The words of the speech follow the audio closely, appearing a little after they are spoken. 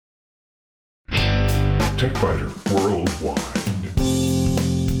TechBiter Worldwide.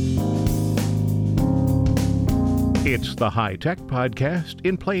 It's the High Tech Podcast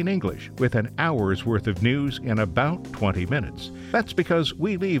in plain English with an hour's worth of news in about 20 minutes. That's because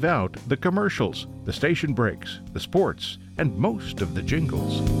we leave out the commercials, the station breaks, the sports, and most of the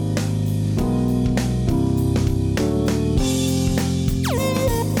jingles.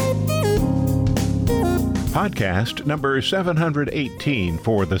 Podcast number 718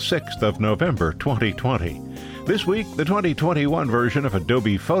 for the 6th of November 2020. This week, the 2021 version of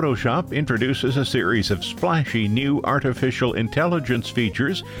Adobe Photoshop introduces a series of splashy new artificial intelligence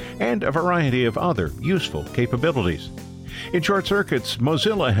features and a variety of other useful capabilities. In short circuits,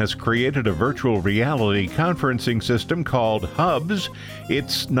 Mozilla has created a virtual reality conferencing system called Hubs.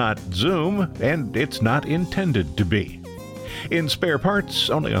 It's not Zoom, and it's not intended to be. In spare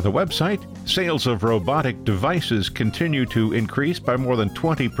parts, only on the website, sales of robotic devices continue to increase by more than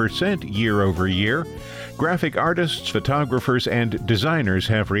 20% year over year. Graphic artists, photographers, and designers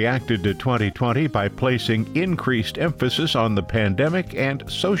have reacted to 2020 by placing increased emphasis on the pandemic and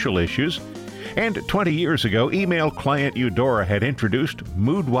social issues. And 20 years ago, email client Eudora had introduced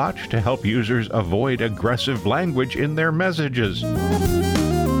MoodWatch to help users avoid aggressive language in their messages.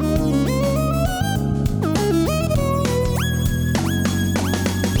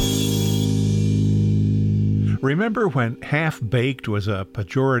 Remember when half-baked was a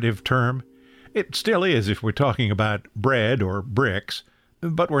pejorative term? It still is if we're talking about bread or bricks,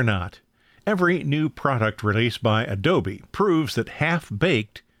 but we're not. Every new product released by Adobe proves that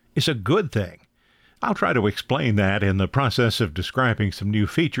half-baked is a good thing. I'll try to explain that in the process of describing some new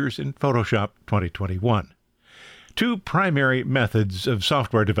features in Photoshop 2021. Two primary methods of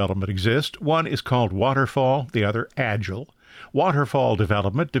software development exist. One is called waterfall, the other agile. Waterfall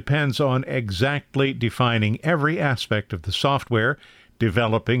development depends on exactly defining every aspect of the software,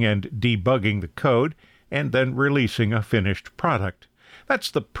 developing and debugging the code, and then releasing a finished product.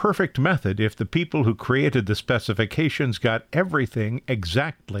 That's the perfect method if the people who created the specifications got everything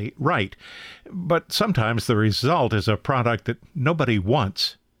exactly right. But sometimes the result is a product that nobody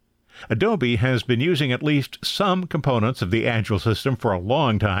wants. Adobe has been using at least some components of the Agile system for a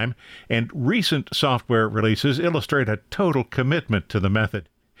long time, and recent software releases illustrate a total commitment to the method.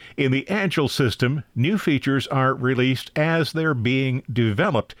 In the Agile system, new features are released as they're being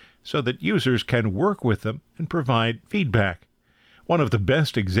developed so that users can work with them and provide feedback. One of the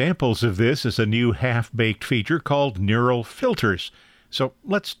best examples of this is a new half-baked feature called Neural Filters. So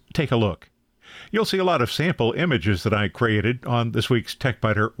let's take a look. You'll see a lot of sample images that I created on this week's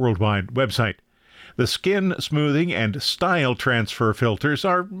TechBiter Worldwide website. The skin smoothing and style transfer filters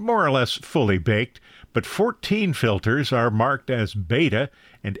are more or less fully baked, but 14 filters are marked as beta,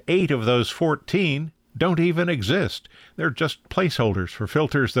 and 8 of those 14 don't even exist. They're just placeholders for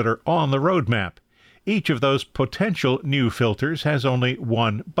filters that are on the roadmap. Each of those potential new filters has only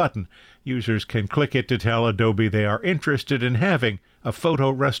one button. Users can click it to tell Adobe they are interested in having a photo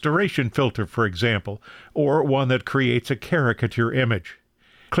restoration filter, for example, or one that creates a caricature image.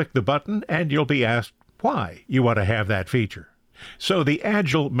 Click the button and you'll be asked why you want to have that feature. So the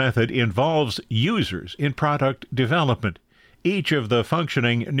Agile method involves users in product development. Each of the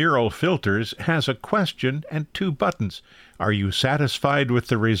functioning neural filters has a question and 2 buttons. Are you satisfied with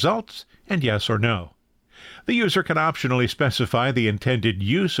the results? And yes or no. The user can optionally specify the intended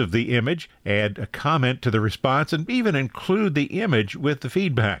use of the image, add a comment to the response, and even include the image with the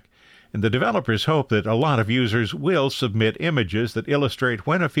feedback. And the developers hope that a lot of users will submit images that illustrate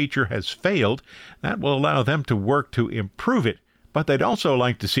when a feature has failed. That will allow them to work to improve it. But they'd also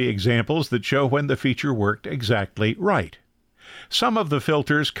like to see examples that show when the feature worked exactly right. Some of the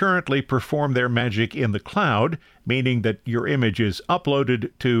filters currently perform their magic in the cloud, meaning that your image is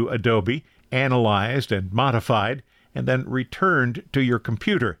uploaded to Adobe, analyzed and modified, and then returned to your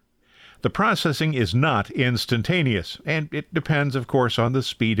computer. The processing is not instantaneous, and it depends, of course, on the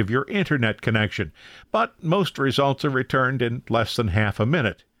speed of your internet connection, but most results are returned in less than half a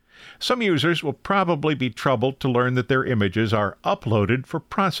minute. Some users will probably be troubled to learn that their images are uploaded for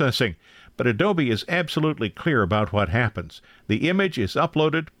processing, but Adobe is absolutely clear about what happens. The image is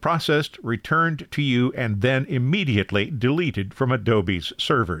uploaded, processed, returned to you, and then immediately deleted from Adobe's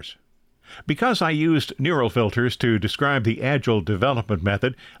servers. Because I used neural filters to describe the Agile development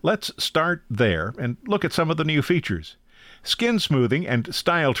method, let's start there and look at some of the new features. Skin smoothing and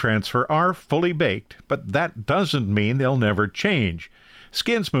style transfer are fully baked, but that doesn't mean they'll never change.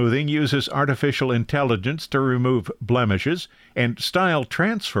 Skin smoothing uses artificial intelligence to remove blemishes, and style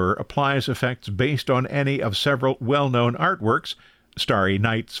transfer applies effects based on any of several well-known artworks, Starry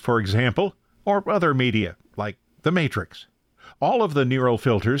Nights, for example, or other media, like The Matrix. All of the neural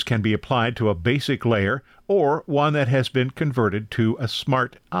filters can be applied to a basic layer or one that has been converted to a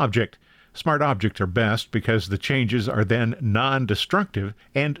smart object. Smart objects are best because the changes are then non-destructive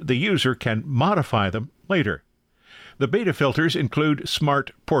and the user can modify them later. The beta filters include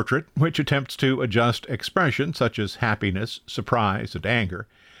Smart Portrait, which attempts to adjust expression such as happiness, surprise, and anger.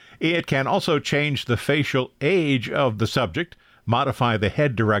 It can also change the facial age of the subject, modify the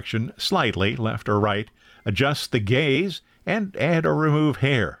head direction slightly, left or right, adjust the gaze, and add or remove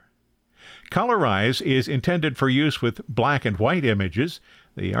hair. Colorize is intended for use with black and white images.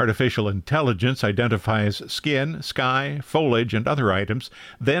 The artificial intelligence identifies skin, sky, foliage, and other items,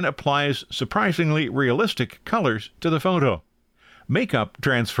 then applies surprisingly realistic colors to the photo. Makeup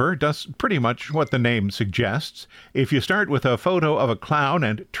transfer does pretty much what the name suggests. If you start with a photo of a clown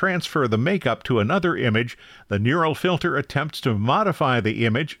and transfer the makeup to another image, the neural filter attempts to modify the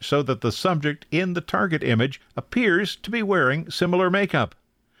image so that the subject in the target image appears to be wearing similar makeup.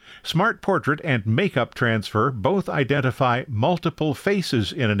 Smart Portrait and Makeup Transfer both identify multiple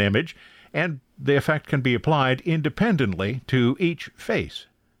faces in an image, and the effect can be applied independently to each face.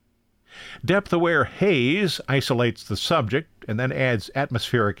 Depth-aware haze isolates the subject and then adds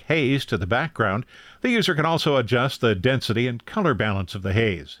atmospheric haze to the background. The user can also adjust the density and color balance of the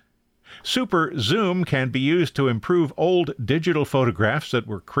haze. Super zoom can be used to improve old digital photographs that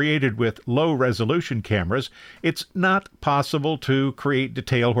were created with low-resolution cameras. It's not possible to create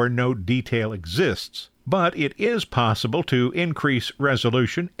detail where no detail exists, but it is possible to increase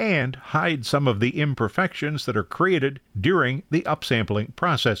resolution and hide some of the imperfections that are created during the upsampling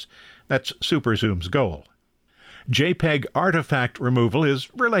process. That's super zoom's goal. JPEG artifact removal is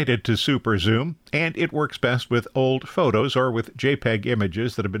related to super zoom, and it works best with old photos or with JPEG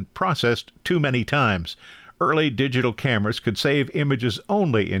images that have been processed too many times. Early digital cameras could save images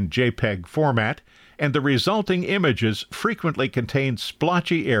only in JPEG format, and the resulting images frequently contain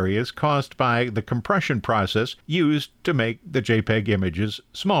splotchy areas caused by the compression process used to make the JPEG images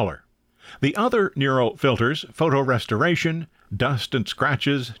smaller. The other neural filters, photo restoration, dust and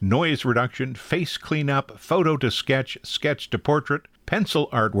scratches, noise reduction, face cleanup, photo to sketch, sketch to portrait, pencil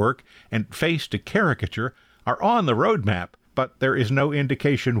artwork, and face to caricature, are on the roadmap, but there is no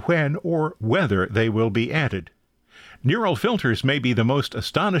indication when or whether they will be added. Neural filters may be the most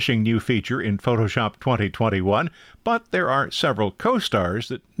astonishing new feature in Photoshop 2021, but there are several co-stars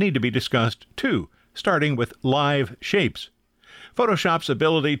that need to be discussed too, starting with live shapes. Photoshop's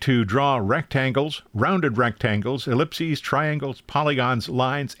ability to draw rectangles, rounded rectangles, ellipses, triangles, polygons,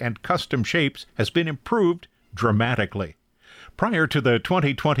 lines, and custom shapes has been improved dramatically. Prior to the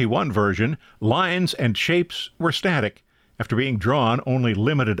 2021 version, lines and shapes were static. After being drawn, only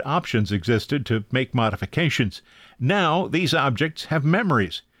limited options existed to make modifications. Now, these objects have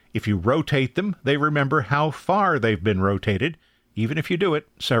memories. If you rotate them, they remember how far they've been rotated, even if you do it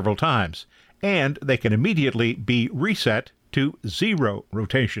several times. And they can immediately be reset to 0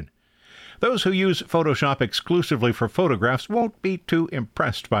 rotation. Those who use Photoshop exclusively for photographs won't be too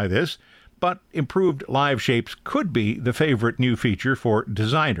impressed by this, but improved live shapes could be the favorite new feature for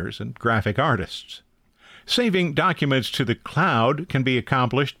designers and graphic artists. Saving documents to the cloud can be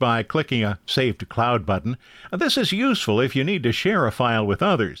accomplished by clicking a Save to Cloud button. This is useful if you need to share a file with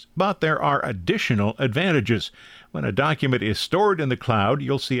others, but there are additional advantages. When a document is stored in the cloud,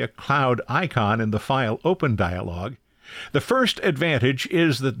 you'll see a cloud icon in the File Open dialog. The first advantage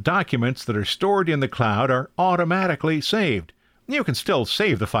is that documents that are stored in the cloud are automatically saved. You can still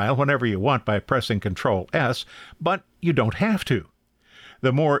save the file whenever you want by pressing Ctrl+S, but you don't have to.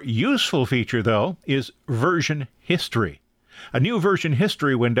 The more useful feature, though, is version history. A new version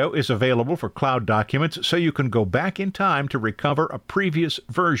history window is available for cloud documents, so you can go back in time to recover a previous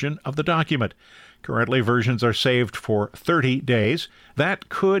version of the document. Currently, versions are saved for 30 days. That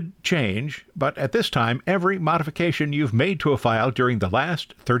could change, but at this time, every modification you've made to a file during the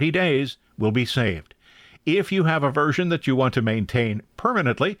last 30 days will be saved. If you have a version that you want to maintain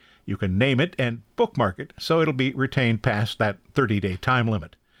permanently, you can name it and bookmark it so it'll be retained past that 30-day time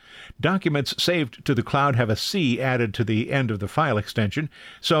limit. Documents saved to the cloud have a C added to the end of the file extension,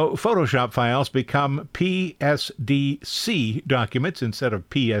 so Photoshop files become PSDC documents instead of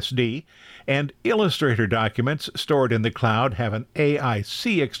PSD, and Illustrator documents stored in the cloud have an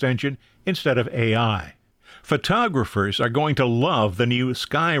AIC extension instead of AI. Photographers are going to love the new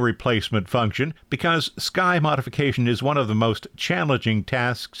sky replacement function because sky modification is one of the most challenging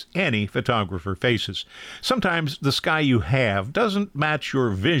tasks any photographer faces. Sometimes the sky you have doesn't match your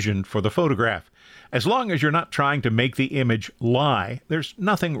vision for the photograph. As long as you're not trying to make the image lie, there's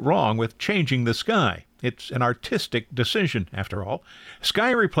nothing wrong with changing the sky. It's an artistic decision, after all. Sky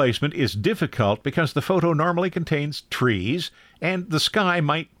replacement is difficult because the photo normally contains trees, and the sky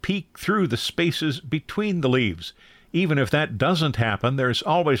might peek through the spaces between the leaves. Even if that doesn't happen, there's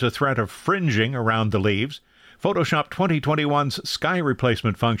always a threat of fringing around the leaves. Photoshop 2021's sky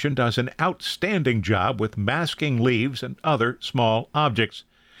replacement function does an outstanding job with masking leaves and other small objects.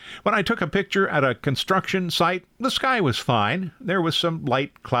 When I took a picture at a construction site, the sky was fine. There was some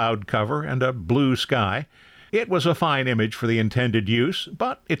light cloud cover and a blue sky. It was a fine image for the intended use,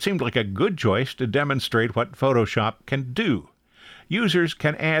 but it seemed like a good choice to demonstrate what Photoshop can do. Users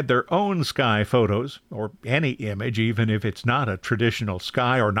can add their own sky photos, or any image, even if it's not a traditional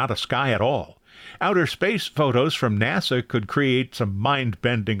sky or not a sky at all. Outer space photos from NASA could create some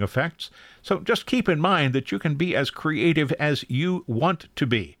mind-bending effects, so just keep in mind that you can be as creative as you want to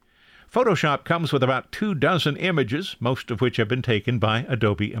be. Photoshop comes with about 24 images, most of which have been taken by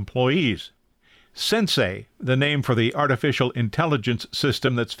Adobe employees. Sensei, the name for the artificial intelligence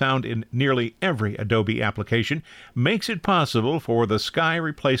system that's found in nearly every Adobe application, makes it possible for the sky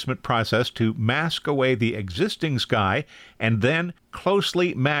replacement process to mask away the existing sky and then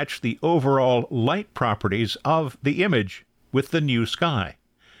closely match the overall light properties of the image with the new sky.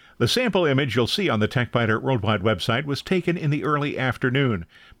 The sample image you'll see on the TechBiter Worldwide website was taken in the early afternoon,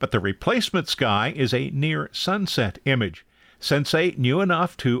 but the replacement sky is a near sunset image. Sensei knew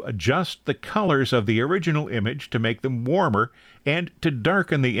enough to adjust the colors of the original image to make them warmer and to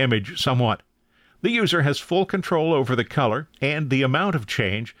darken the image somewhat. The user has full control over the color and the amount of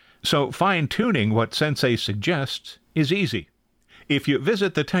change, so fine-tuning what Sensei suggests is easy. If you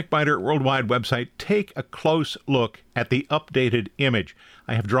visit the TechBiter Worldwide website, take a close look at the updated image.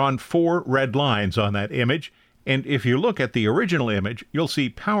 I have drawn 4 red lines on that image, and if you look at the original image, you'll see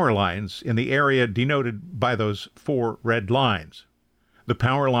power lines in the area denoted by those 4 red lines. The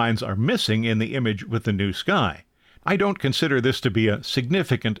power lines are missing in the image with the new sky. I don't consider this to be a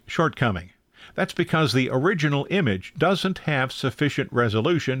significant shortcoming. That's because the original image doesn't have sufficient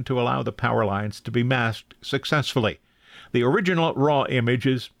resolution to allow the power lines to be masked successfully. The original raw image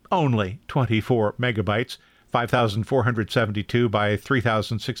is only 24 megabytes, 5,472 by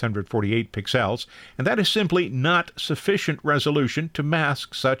 3,648 pixels, and that is simply not sufficient resolution to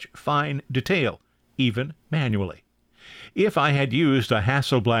mask such fine detail, even manually. If I had used a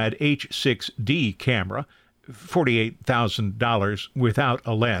Hasselblad H6D camera, $48,000 without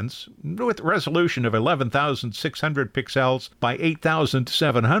a lens, with resolution of 11,600 pixels by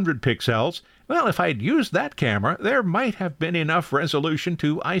 8,700 pixels, well, if I'd used that camera, there might have been enough resolution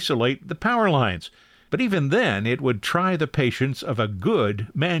to isolate the power lines. But even then, it would try the patience of a good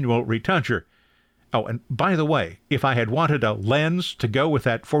manual retoucher. Oh, and by the way, if I had wanted a lens to go with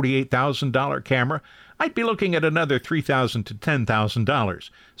that $48,000 camera, I'd be looking at another $3,000 to $10,000.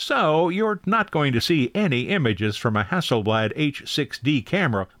 So you're not going to see any images from a Hasselblad H6D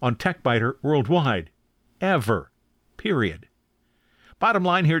camera on TechBiter Worldwide. Ever. Period. Bottom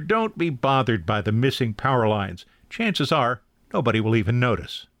line here, don't be bothered by the missing power lines. Chances are, nobody will even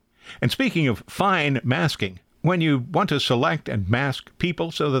notice. And speaking of fine masking, when you want to select and mask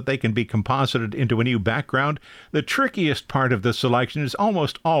people so that they can be composited into a new background, the trickiest part of the selection is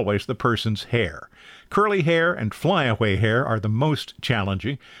almost always the person's hair. Curly hair and flyaway hair are the most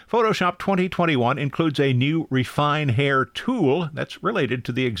challenging. Photoshop 2021 includes a new Refine Hair tool that's related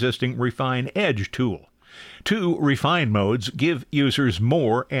to the existing Refine Edge tool. 2 refine modes give users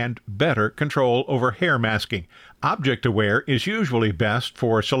more and better control over hair masking. Object Aware is usually best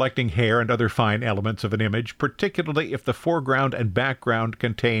for selecting hair and other fine elements of an image, particularly if the foreground and background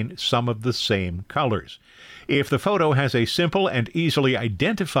contain some of the same colors. If the photo has a simple and easily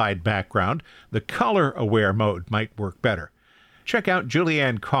identified background, the Color Aware mode might work better. Check out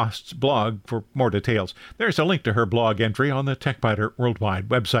Julianne Cost's blog for more details. There's a link to her blog entry on the TechBiter Worldwide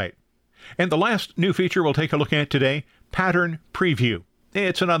website. And the last new feature we'll take a look at today, Pattern Preview.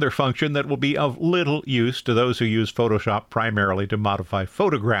 It's another function that will be of little use to those who use Photoshop primarily to modify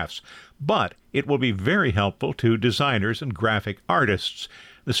photographs, but it will be very helpful to designers and graphic artists.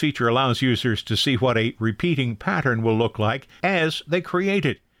 This feature allows users to see what a repeating pattern will look like as they create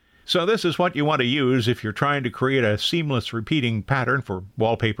it. So this is what you want to use if you're trying to create a seamless repeating pattern for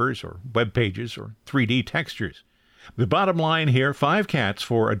wallpapers or web pages or 3D textures. The bottom line here, 5 cats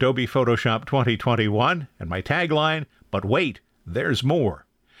for Adobe Photoshop 2021, and my tagline, but wait, there's more.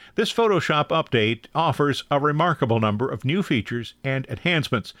 This Photoshop update offers a remarkable number of new features and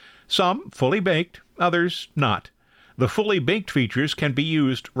enhancements, some fully baked, others not. The fully baked features can be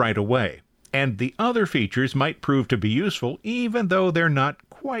used right away, and the other features might prove to be useful even though they're not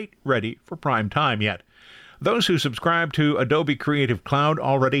quite ready for prime time yet. Those who subscribe to Adobe Creative Cloud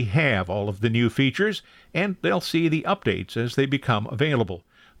already have all of the new features, and they'll see the updates as they become available.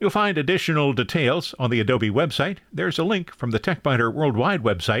 You'll find additional details on the Adobe website. There's a link from the TechBiter Worldwide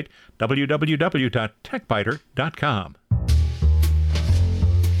website, www.techbiter.com.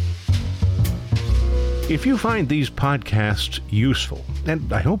 If you find these podcasts useful,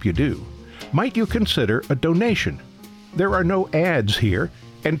 and I hope you do, might you consider a donation? There are no ads here,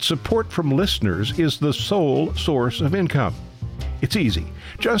 and support from listeners is the sole source of income. It's easy.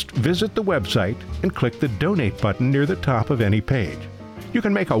 Just visit the website and click the donate button near the top of any page. You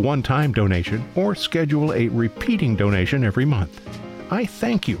can make a one-time donation or schedule a repeating donation every month. I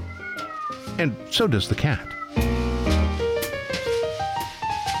thank you. And so does the cat.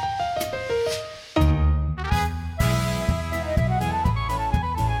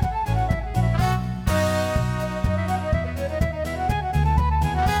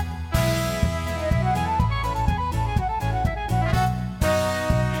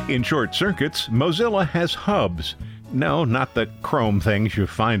 In short circuits, Mozilla has hubs. No, not the chrome things you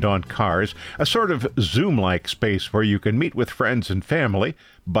find on cars. A sort of Zoom-like space where you can meet with friends and family,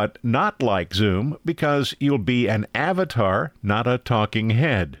 but not like Zoom because you'll be an avatar, not a talking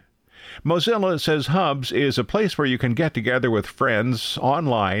head. Mozilla says Hubs is a place where you can get together with friends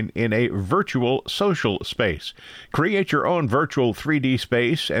online in a virtual social space. Create your own virtual 3D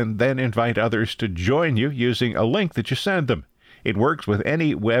space and then invite others to join you using a link that you send them. It works with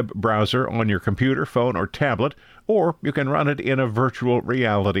any web browser on your computer, phone, or tablet, or you can run it in a virtual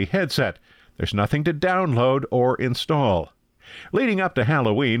reality headset. There's nothing to download or install. Leading up to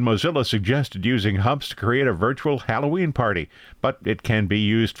Halloween, Mozilla suggested using Hubs to create a virtual Halloween party, but it can be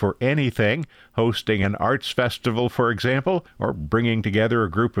used for anything, hosting an arts festival, for example, or bringing together a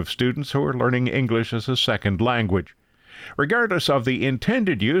group of students who are learning English as a second language. Regardless of the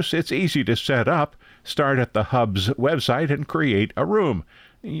intended use, it's easy to set up. Start at the Hubs website and create a room.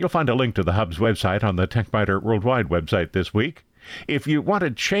 You'll find a link to the Hubs website on the TechBiter Worldwide website this week. If you want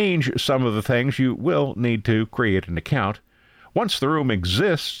to change some of the things, you will need to create an account. Once the room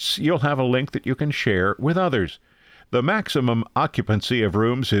exists, you'll have a link that you can share with others. The maximum occupancy of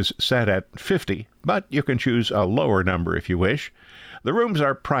rooms is set at 50, but you can choose a lower number if you wish. The rooms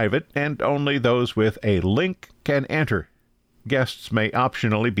are private, and only those with a link can enter. Guests may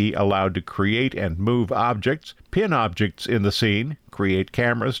optionally be allowed to create and move objects, pin objects in the scene, create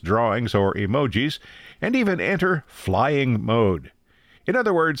cameras, drawings, or emojis, and even enter flying mode. In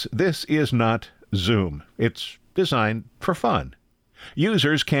other words, this is not Zoom. It's designed for fun.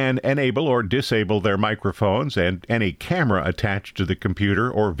 Users can enable or disable their microphones and any camera attached to the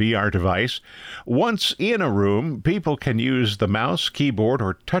computer or VR device. Once in a room, people can use the mouse, keyboard,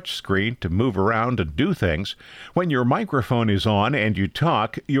 or touch screen to move around and do things. When your microphone is on and you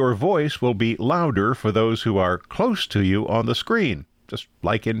talk, your voice will be louder for those who are close to you on the screen, just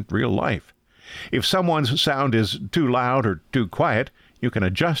like in real life. If someone's sound is too loud or too quiet, you can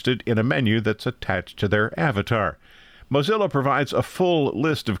adjust it in a menu that's attached to their avatar. Mozilla provides a full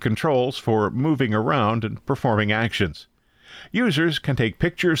list of controls for moving around and performing actions. Users can take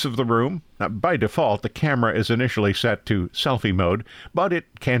pictures of the room. Now, by default, the camera is initially set to selfie mode, but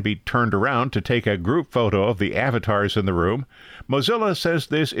it can be turned around to take a group photo of the avatars in the room. Mozilla says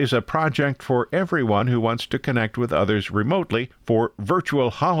this is a project for everyone who wants to connect with others remotely for virtual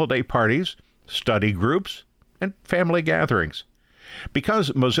holiday parties, study groups, and family gatherings.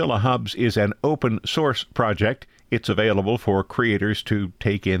 Because Mozilla Hubs is an open source project, it's available for creators to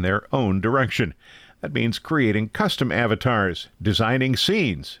take in their own direction. That means creating custom avatars, designing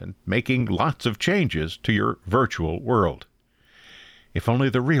scenes, and making lots of changes to your virtual world. If only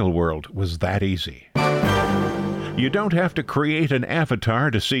the real world was that easy. You don't have to create an avatar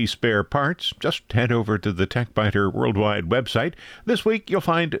to see spare parts. Just head over to the TechBiter Worldwide website. This week you'll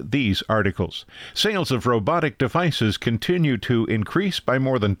find these articles. Sales of robotic devices continue to increase by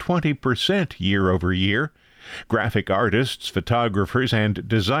more than 20% year over year. Graphic artists, photographers, and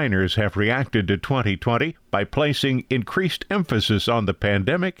designers have reacted to 2020 by placing increased emphasis on the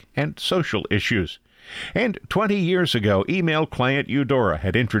pandemic and social issues. And 20 years ago, email client Eudora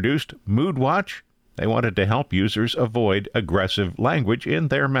had introduced MoodWatch. They wanted to help users avoid aggressive language in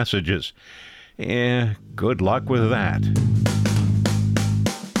their messages. Good luck with that.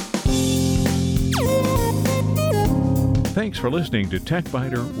 Thanks for listening to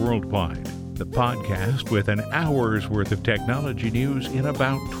TechBiter Worldwide, the podcast with an hour's worth of technology news in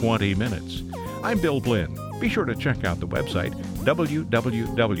about 20 minutes. I'm Bill Blinn. Be sure to check out the website,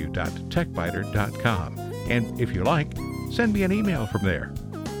 www.techbiter.com. And if you like, send me an email from there.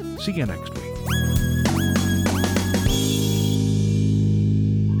 See you next week.